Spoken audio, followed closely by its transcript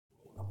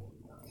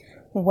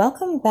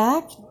Welcome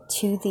back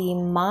to the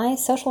My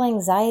Social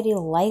Anxiety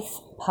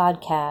Life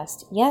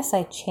podcast. Yes,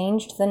 I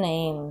changed the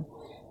name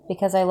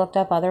because I looked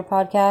up other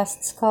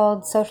podcasts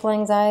called Social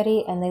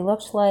Anxiety and they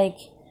looked like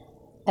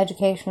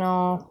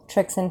educational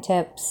tricks and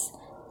tips.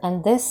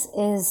 And this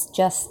is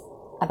just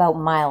about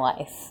my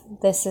life.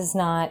 This is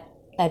not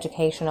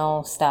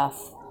educational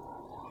stuff.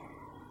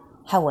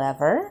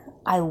 However,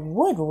 I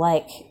would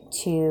like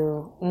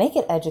to make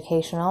it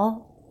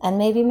educational and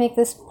maybe make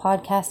this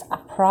podcast a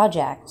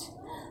project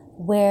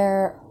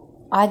where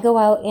I go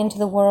out into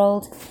the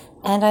world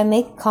and I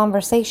make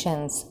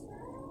conversations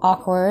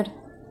awkward,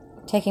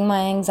 taking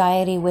my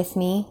anxiety with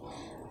me,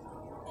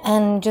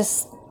 and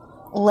just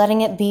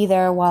letting it be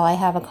there while I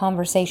have a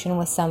conversation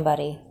with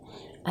somebody.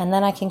 And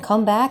then I can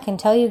come back and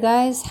tell you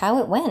guys how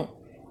it went.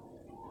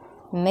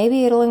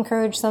 Maybe it'll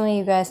encourage some of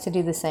you guys to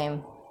do the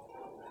same.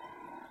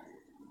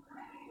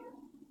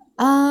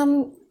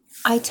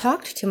 I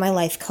talked to my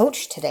life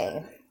coach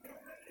today,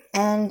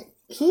 and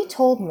he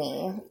told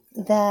me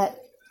that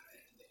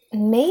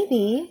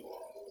maybe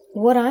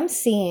what I'm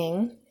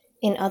seeing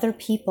in other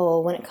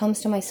people when it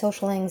comes to my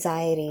social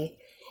anxiety,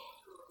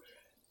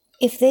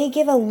 if they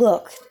give a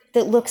look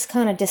that looks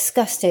kind of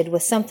disgusted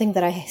with something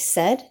that I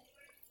said,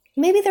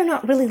 maybe they're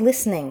not really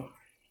listening.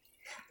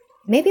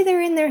 Maybe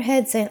they're in their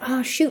head saying,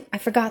 oh shoot, I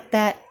forgot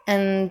that,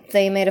 and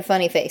they made a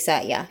funny face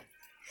at ya.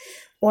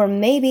 Or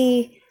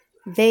maybe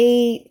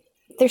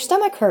their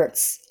stomach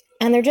hurts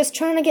and they're just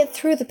trying to get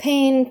through the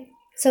pain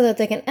so that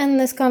they can end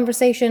this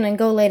conversation and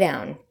go lay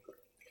down.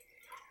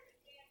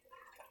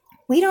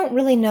 We don't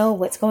really know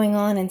what's going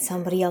on in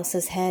somebody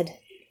else's head.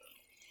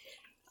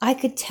 I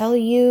could tell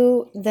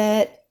you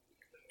that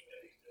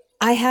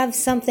I have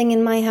something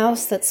in my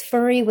house that's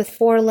furry with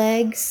 4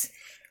 legs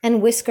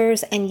and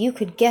whiskers, and you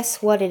could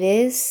guess what it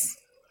is.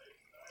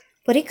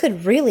 But it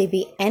could really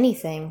be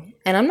anything,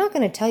 and I'm not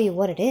going to tell you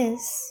what it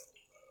is.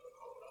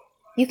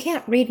 You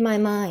can't read my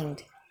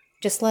mind,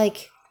 just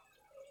like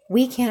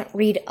we can't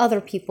read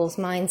other people's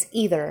minds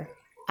either.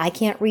 I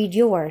can't read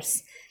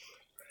yours.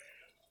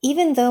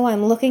 Even though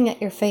I'm looking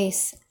at your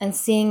face and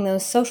seeing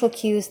those social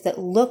cues that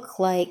look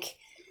like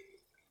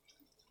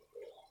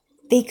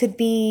they could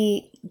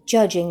be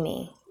judging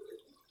me,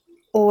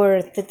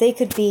 or that they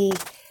could be...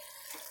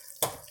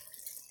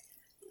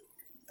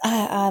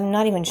 I'm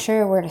not even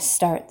sure where to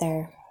start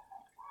there.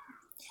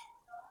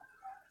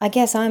 I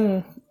guess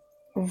I'm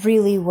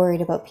really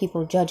worried about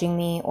people judging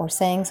me or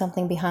saying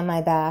something behind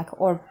my back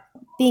or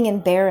being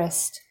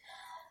embarrassed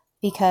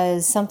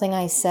because something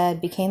I said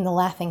became the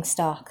laughing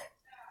stock.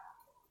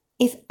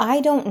 If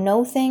I don't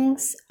know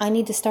things, I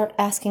need to start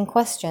asking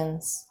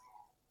questions.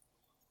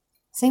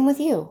 Same with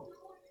you.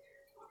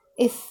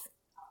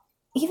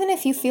 Even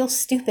if you feel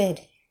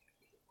stupid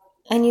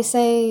and you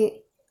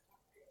say,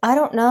 I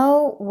don't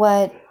know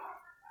what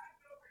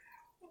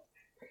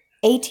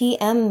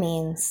ATM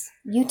means,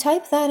 you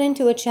type that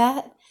into a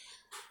chat,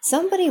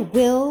 somebody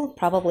will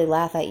probably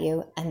laugh at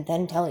you and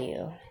then tell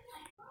you.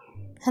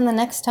 And the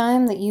next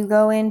time that you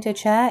go into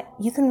chat,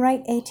 you can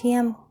write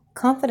ATM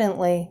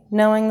confidently,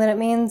 knowing that it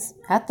means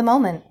at the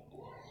moment.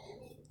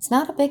 It's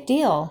not a big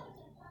deal.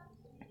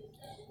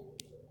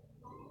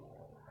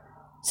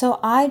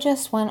 So I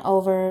just went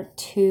over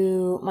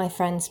to my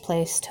friend's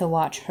place to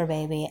watch her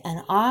baby,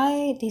 and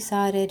I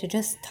decided to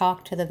just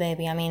talk to the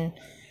baby. I mean,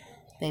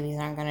 babies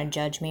aren't going to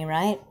judge me,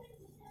 right?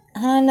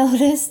 And I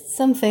noticed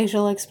some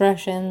facial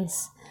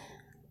expressions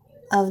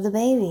of the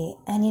baby,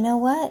 and you know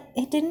what?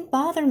 It didn't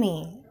bother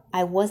me.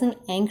 I wasn't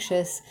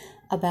anxious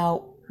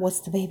about what's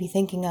the baby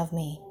thinking of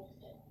me.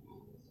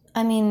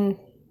 I mean,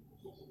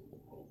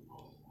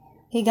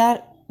 he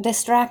got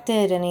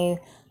distracted and he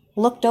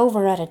looked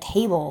over at a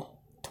table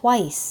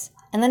twice,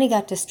 and then he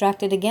got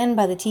distracted again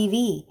by the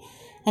TV,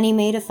 and he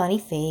made a funny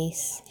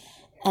face,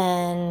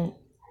 and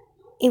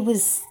it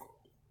was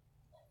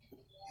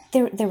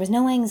there was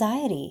no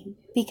anxiety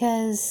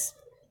because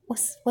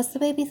what's the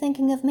baby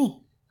thinking of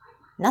me?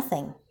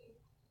 Nothing.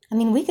 I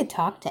mean, we could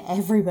talk to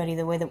everybody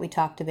the way that we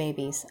talk to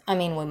babies. I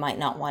mean, we might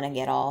not want to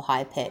get all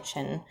high pitch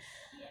and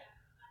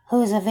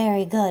who's a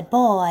very good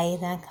boy,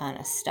 that kind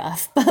of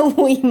stuff. But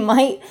we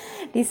might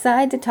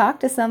decide to talk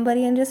to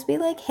somebody and just be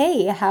like,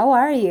 hey, how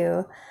are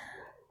you?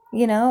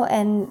 You know,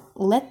 and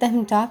let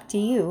them talk to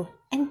you.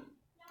 And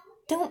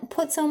don't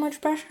put so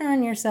much pressure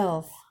on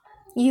yourself.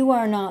 You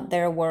are not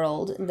their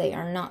world. They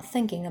are not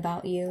thinking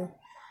about you.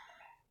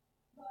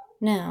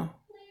 Now,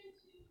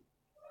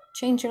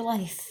 change your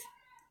life.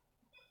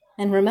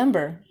 And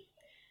remember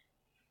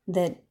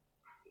that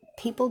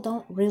people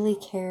don't really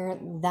care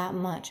that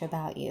much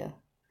about you.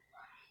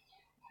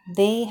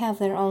 They have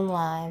their own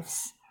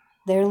lives.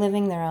 They're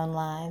living their own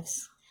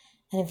lives.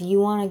 And if you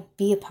want to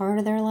be a part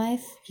of their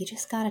life, you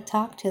just got to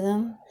talk to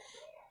them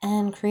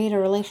and create a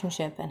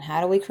relationship. And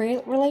how do we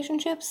create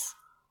relationships?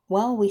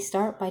 Well, we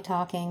start by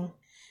talking.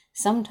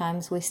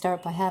 Sometimes we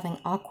start by having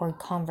awkward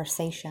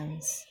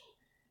conversations.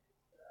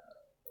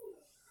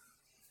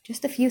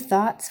 Just a few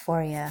thoughts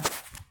for you.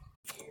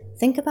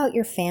 Think about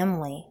your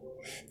family.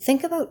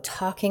 Think about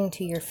talking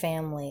to your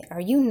family.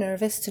 Are you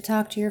nervous to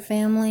talk to your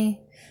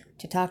family?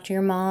 to talk to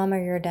your mom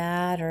or your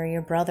dad or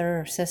your brother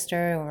or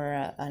sister or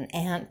an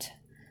aunt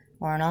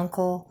or an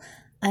uncle.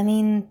 I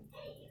mean,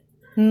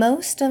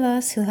 most of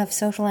us who have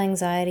social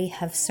anxiety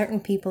have certain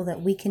people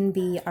that we can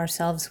be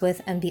ourselves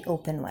with and be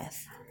open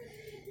with.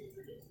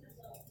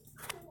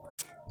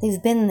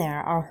 They've been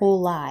there our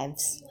whole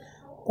lives,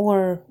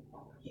 or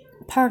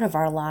part of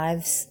our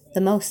lives,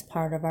 the most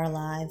part of our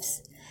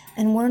lives,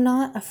 and we're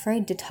not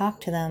afraid to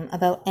talk to them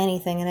about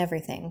anything and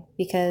everything,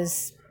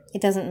 because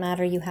it doesn't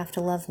matter, you have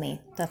to love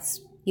me. That's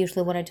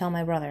usually what I tell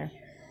my brother.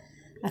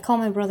 I call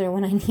my brother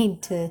when I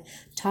need to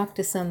talk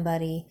to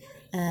somebody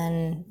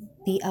and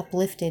be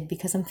uplifted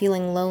because I'm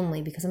feeling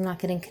lonely, because I'm not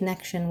getting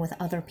connection with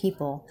other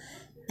people.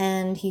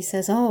 And he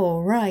says,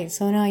 "Oh, right,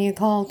 so now you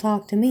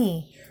talk to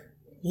me."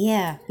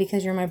 Yeah,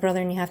 because you're my brother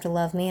and you have to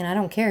love me, and I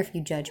don't care if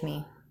you judge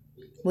me.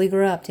 We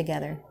grew up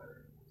together.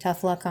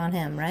 Tough luck on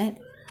him, right?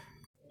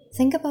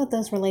 Think about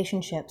those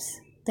relationships.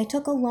 They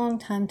took a long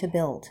time to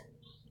build.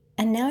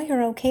 And now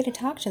you're okay to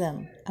talk to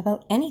them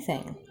about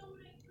anything.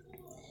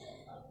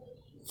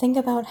 Think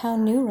about how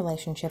new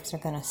relationships are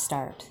going to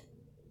start.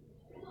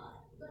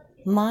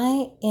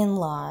 My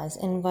in-laws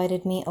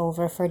invited me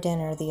over for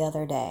dinner the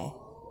other day,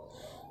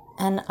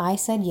 and I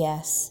said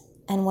yes.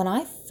 And when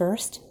I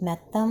first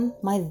met them,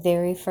 my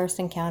very first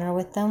encounter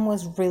with them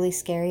was really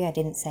scary. I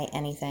didn't say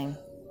anything.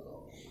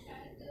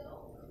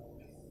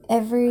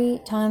 Every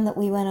time that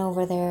we went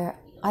over there,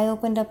 I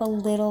opened up a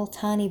little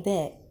tiny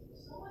bit.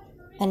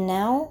 And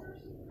now,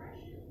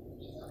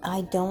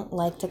 I don't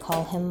like to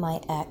call him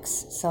my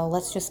ex, so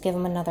let's just give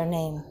him another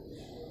name.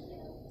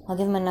 I'll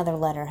give him another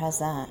letter, how's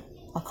that?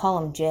 I'll call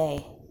him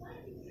J.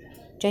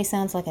 J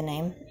sounds like a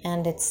name,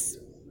 and it's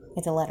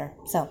a letter.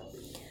 So,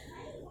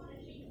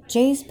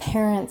 Jay's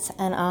parents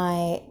and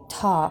I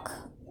talk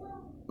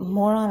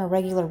more on a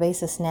regular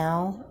basis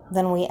now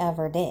than we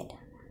ever did.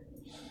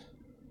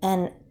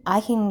 And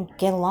I can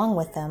get along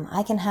with them.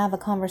 I can have a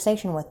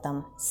conversation with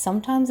them.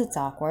 Sometimes it's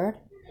awkward,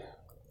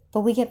 but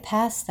we get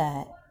past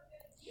that.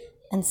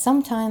 And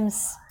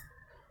sometimes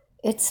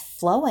it's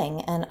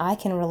flowing and I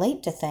can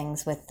relate to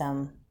things with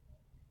them.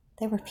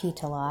 They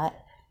repeat a lot,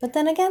 but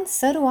then again,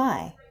 so do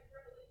I.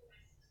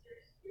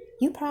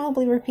 You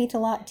probably repeat a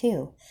lot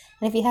too.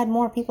 And if you had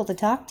more people to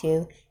talk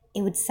to,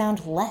 it would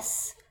sound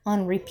less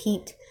on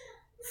repeat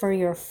for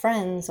your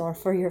friends or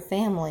for your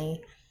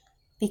family,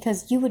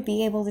 because you would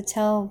be able to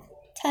tell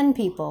 10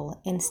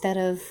 people instead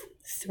of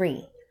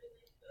 3.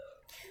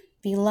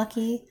 Be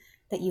lucky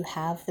that you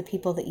have the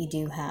people that you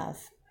do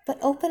have, but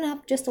open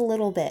up just a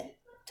little bit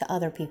to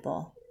other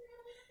people.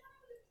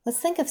 Let's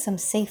think of some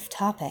safe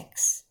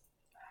topics.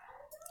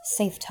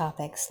 Safe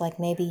topics like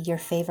maybe your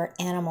favorite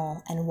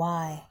animal and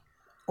why,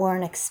 or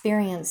an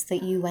experience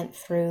that you went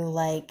through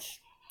like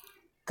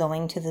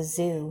going to the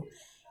zoo.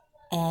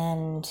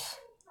 And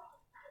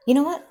you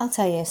know what? I'll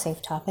tell you a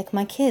safe topic.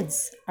 My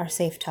kids are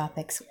safe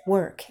topics.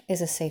 Work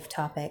is a safe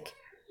topic.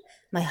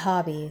 My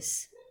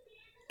hobbies,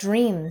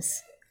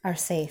 dreams are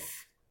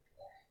safe.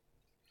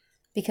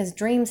 Because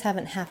dreams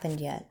haven't happened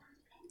yet.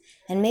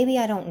 And maybe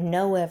I don't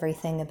know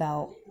everything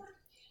about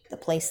the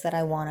place that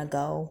I want to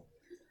go.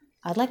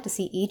 I'd like to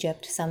see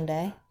Egypt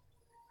someday.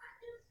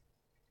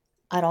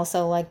 I'd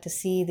also like to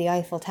see the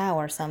Eiffel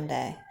Tower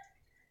someday.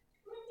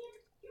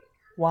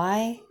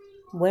 Why?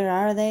 Where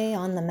are they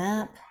on the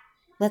map?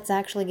 Let's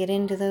actually get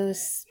into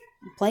those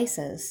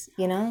places,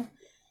 you know?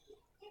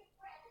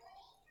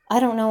 I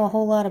don't know a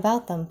whole lot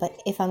about them,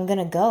 but if I'm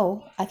gonna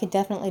go, I could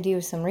definitely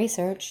do some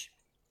research.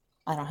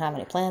 I don't have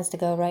any plans to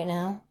go right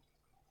now.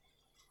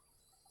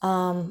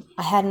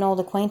 I had an old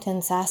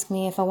acquaintance ask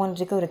me if I wanted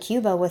to go to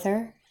Cuba with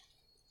her,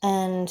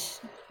 and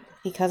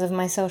because of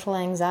my social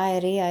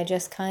anxiety, I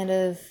just kind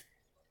of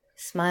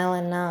smile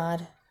and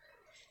nod.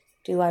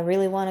 Do I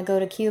really want to go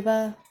to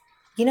Cuba?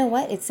 You know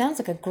what? It sounds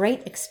like a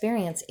great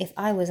experience if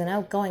I was an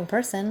outgoing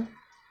person.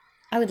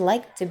 I would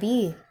like to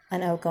be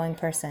an outgoing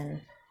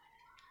person.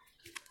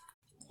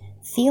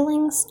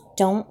 Feelings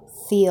don't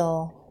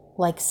feel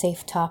like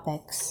safe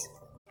topics.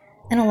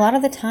 And a lot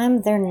of the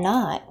time, they're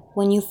not.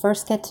 When you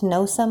first get to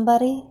know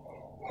somebody,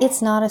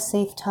 it's not a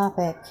safe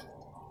topic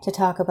to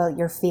talk about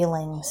your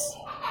feelings.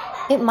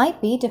 It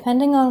might be,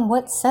 depending on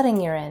what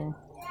setting you're in,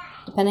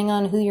 depending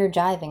on who you're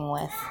jiving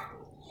with.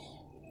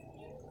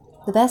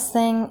 The best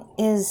thing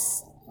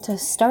is to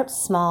start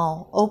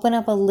small, open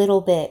up a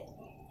little bit,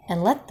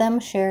 and let them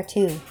share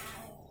too.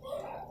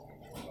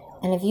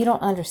 And if you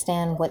don't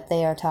understand what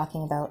they are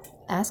talking about,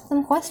 ask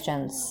them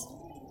questions.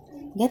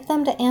 Get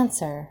them to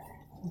answer.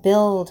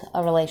 Build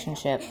a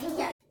relationship.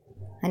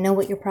 I know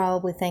what you're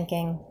probably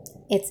thinking.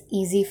 It's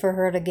easy for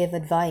her to give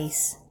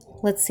advice.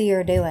 Let's see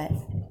her do it.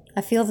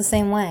 I feel the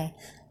same way.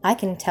 I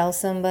can tell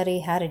somebody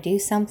how to do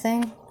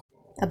something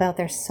about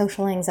their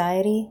social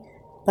anxiety,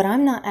 but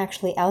I'm not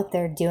actually out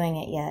there doing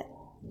it yet.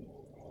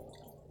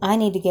 I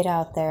need to get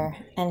out there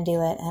and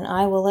do it, and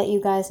I will let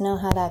you guys know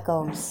how that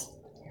goes.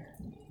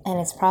 And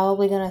it's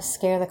probably going to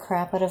scare the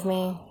crap out of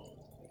me,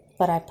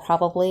 but I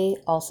probably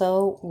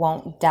also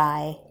won't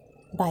die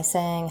by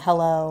saying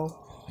hello,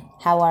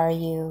 how are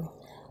you,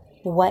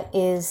 what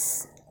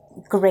is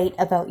great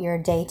about your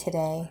day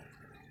today.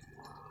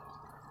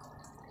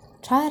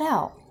 Try it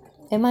out.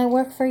 It might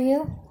work for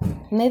you.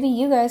 Maybe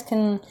you guys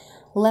can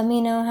let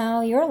me know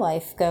how your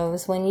life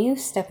goes when you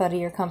step out of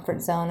your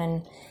comfort zone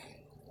and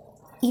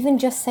even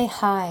just say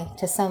hi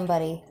to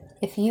somebody.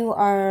 If you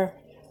are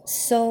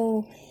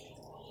so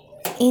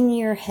in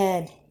your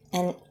head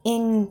and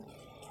in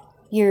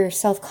your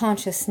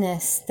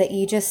self-consciousness that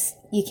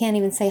you can't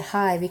even say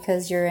hi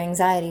because your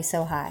anxiety's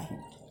so high.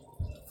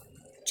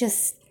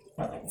 Just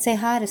say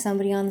hi to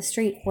somebody on the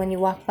street when you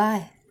walk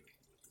by.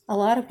 A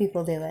lot of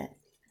people do it.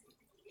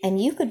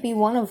 And you could be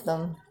one of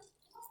them.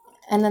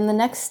 And then the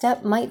next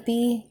step might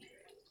be,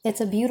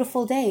 it's a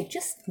beautiful day.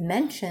 Just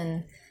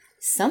mention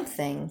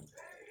something.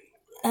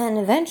 And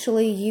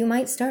eventually you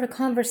might start a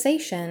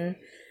conversation.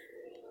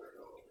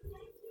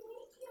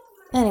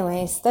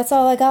 Anyways, that's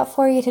all I got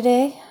for you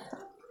today.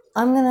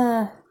 I'm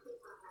gonna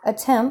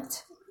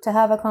attempt to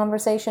have a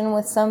conversation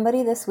with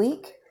somebody this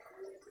week.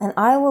 And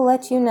I will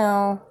let you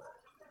know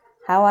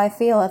how I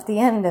feel at the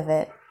end of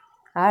it.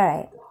 All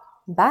right.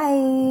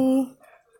 Bye.